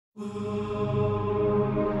We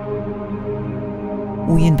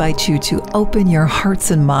invite you to open your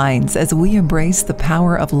hearts and minds as we embrace the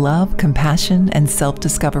power of love, compassion, and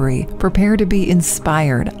self-discovery. Prepare to be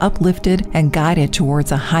inspired, uplifted, and guided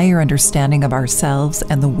towards a higher understanding of ourselves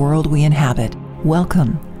and the world we inhabit.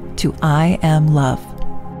 Welcome to I Am Love.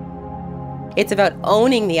 It's about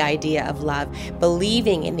owning the idea of love,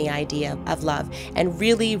 believing in the idea of love, and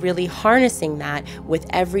really, really harnessing that with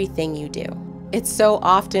everything you do. It's so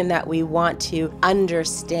often that we want to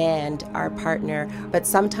understand our partner, but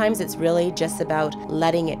sometimes it's really just about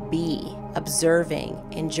letting it be, observing,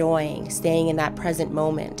 enjoying, staying in that present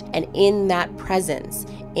moment. And in that presence,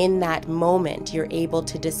 in that moment, you're able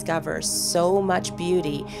to discover so much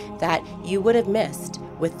beauty that you would have missed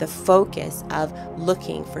with the focus of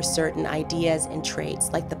looking for certain ideas and traits,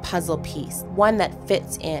 like the puzzle piece, one that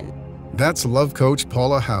fits in. That's love coach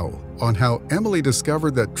Paula Howell on how Emily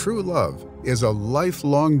discovered that true love is a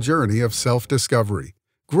lifelong journey of self-discovery,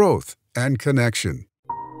 growth, and connection.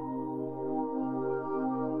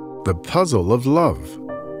 The puzzle of love.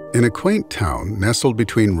 In a quaint town nestled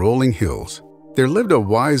between rolling hills, there lived a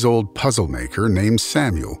wise old puzzle maker named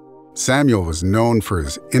Samuel. Samuel was known for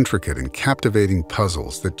his intricate and captivating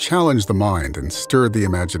puzzles that challenged the mind and stirred the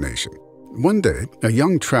imagination. One day, a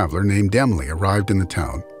young traveler named Emily arrived in the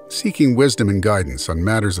town, seeking wisdom and guidance on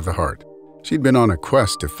matters of the heart. She'd been on a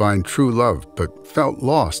quest to find true love, but felt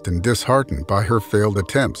lost and disheartened by her failed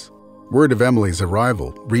attempts. Word of Emily's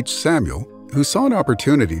arrival reached Samuel, who saw an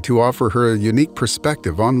opportunity to offer her a unique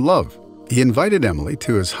perspective on love. He invited Emily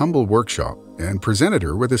to his humble workshop and presented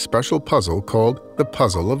her with a special puzzle called the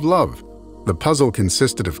Puzzle of Love. The puzzle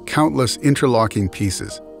consisted of countless interlocking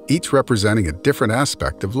pieces, each representing a different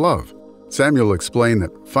aspect of love. Samuel explained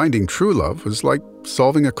that finding true love was like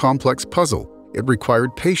solving a complex puzzle. It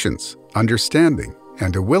required patience, understanding,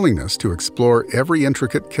 and a willingness to explore every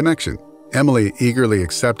intricate connection. Emily eagerly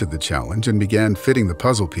accepted the challenge and began fitting the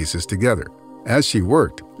puzzle pieces together. As she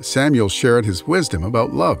worked, Samuel shared his wisdom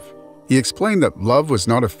about love. He explained that love was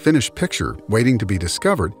not a finished picture waiting to be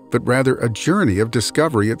discovered, but rather a journey of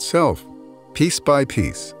discovery itself. Piece by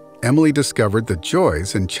piece, Emily discovered the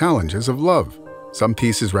joys and challenges of love. Some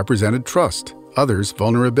pieces represented trust, others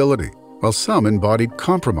vulnerability, while some embodied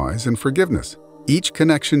compromise and forgiveness. Each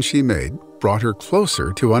connection she made brought her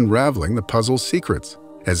closer to unraveling the puzzle's secrets.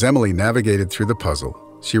 As Emily navigated through the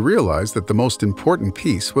puzzle, she realized that the most important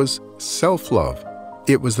piece was self-love.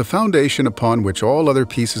 It was the foundation upon which all other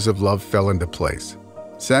pieces of love fell into place.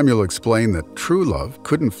 Samuel explained that true love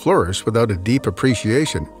couldn't flourish without a deep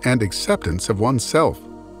appreciation and acceptance of oneself.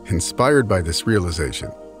 Inspired by this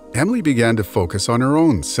realization, Emily began to focus on her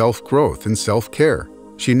own self-growth and self-care.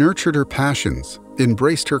 She nurtured her passions,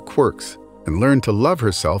 embraced her quirks, and learned to love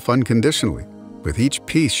herself unconditionally. With each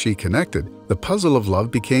piece she connected, the puzzle of love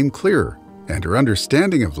became clearer, and her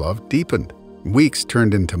understanding of love deepened. Weeks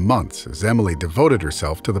turned into months as Emily devoted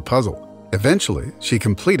herself to the puzzle. Eventually, she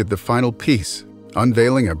completed the final piece,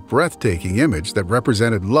 unveiling a breathtaking image that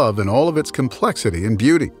represented love in all of its complexity and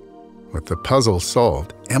beauty. With the puzzle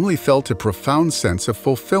solved, Emily felt a profound sense of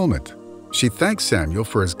fulfillment. She thanked Samuel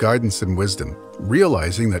for his guidance and wisdom,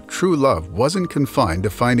 realizing that true love wasn't confined to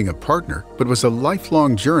finding a partner, but was a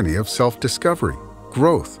lifelong journey of self-discovery,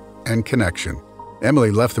 growth, and connection.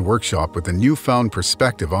 Emily left the workshop with a newfound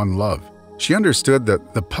perspective on love. She understood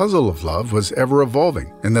that the puzzle of love was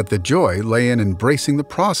ever-evolving and that the joy lay in embracing the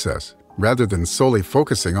process rather than solely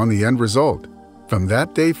focusing on the end result. From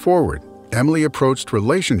that day forward, Emily approached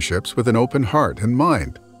relationships with an open heart and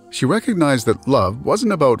mind. She recognized that love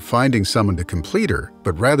wasn't about finding someone to complete her,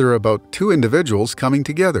 but rather about two individuals coming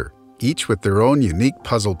together, each with their own unique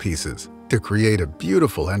puzzle pieces, to create a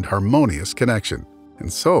beautiful and harmonious connection.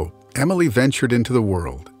 And so, Emily ventured into the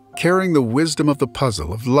world, carrying the wisdom of the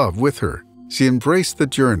puzzle of love with her. She embraced the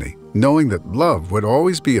journey, knowing that love would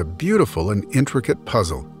always be a beautiful and intricate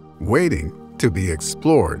puzzle, waiting to be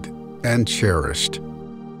explored and cherished.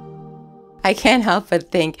 I can't help but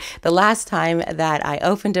think the last time that I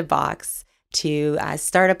opened a box to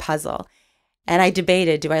start a puzzle, and I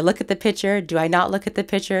debated, do I look at the picture? Do I not look at the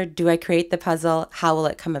picture? Do I create the puzzle? How will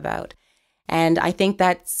it come about? And I think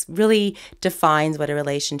that's really defines what a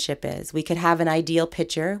relationship is. We could have an ideal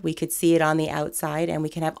picture, we could see it on the outside, and we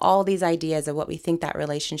can have all these ideas of what we think that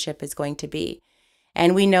relationship is going to be.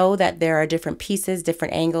 And we know that there are different pieces,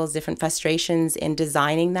 different angles, different frustrations in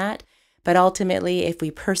designing that. But ultimately, if we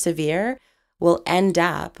persevere, we'll end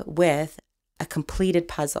up with a completed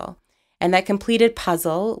puzzle. And that completed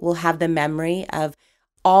puzzle will have the memory of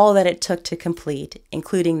all that it took to complete,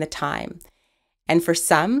 including the time. And for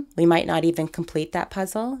some, we might not even complete that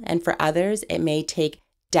puzzle. And for others, it may take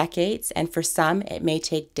decades, and for some, it may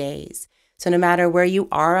take days. So no matter where you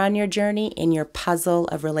are on your journey in your puzzle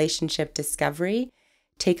of relationship discovery,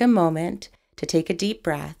 take a moment to take a deep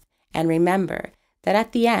breath and remember that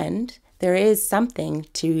at the end, there is something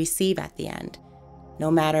to receive at the end, no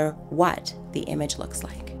matter what the image looks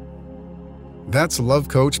like. That's love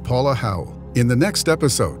coach Paula Howell. In the next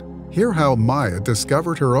episode, hear how Maya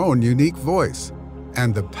discovered her own unique voice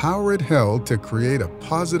and the power it held to create a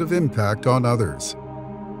positive impact on others.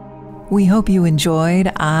 We hope you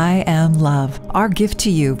enjoyed I Am Love, our gift to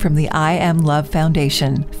you from the I Am Love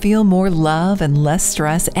Foundation. Feel more love and less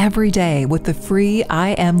stress every day with the free I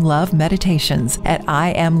Am Love meditations at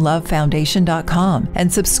IamLoveFoundation.com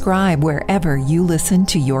and subscribe wherever you listen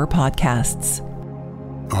to your podcasts.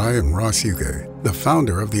 I am Ross Huge, the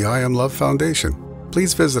founder of the I Am Love Foundation.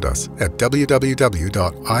 Please visit us at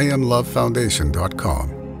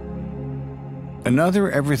www.IamLoveFoundation.com.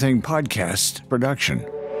 Another Everything Podcast production.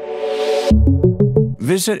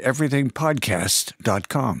 Visit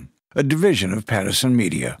everythingpodcast.com, a division of Pattison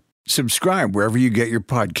Media. Subscribe wherever you get your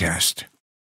podcast.